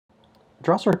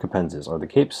Drosera Capensis, or the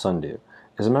Cape Sundew,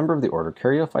 is a member of the order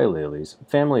Caryophyllales,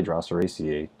 family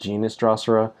Droseraceae, genus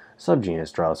Drosera,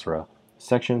 subgenus Drosera,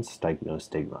 section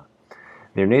Stichnostigma.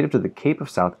 They are native to the Cape of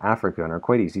South Africa and are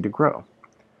quite easy to grow.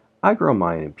 I grow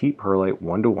mine in peat perlite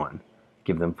 1:1,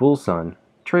 give them full sun,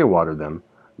 tray water them,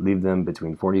 leave them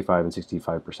between 45 and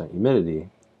 65% humidity,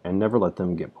 and never let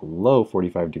them get below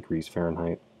 45 degrees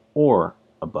Fahrenheit or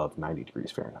above 90 degrees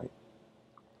Fahrenheit.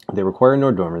 They require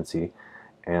no dormancy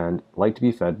and like to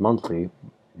be fed monthly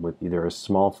with either a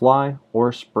small fly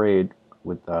or sprayed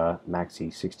with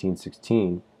Maxi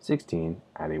 16-16-16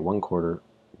 at a 1/4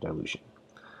 dilution.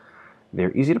 They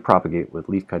are easy to propagate with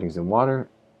leaf cuttings and water,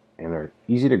 and are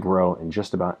easy to grow in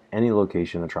just about any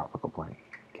location a tropical plant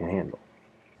can handle.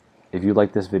 If you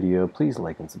like this video, please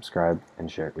like and subscribe and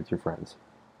share it with your friends.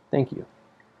 Thank you.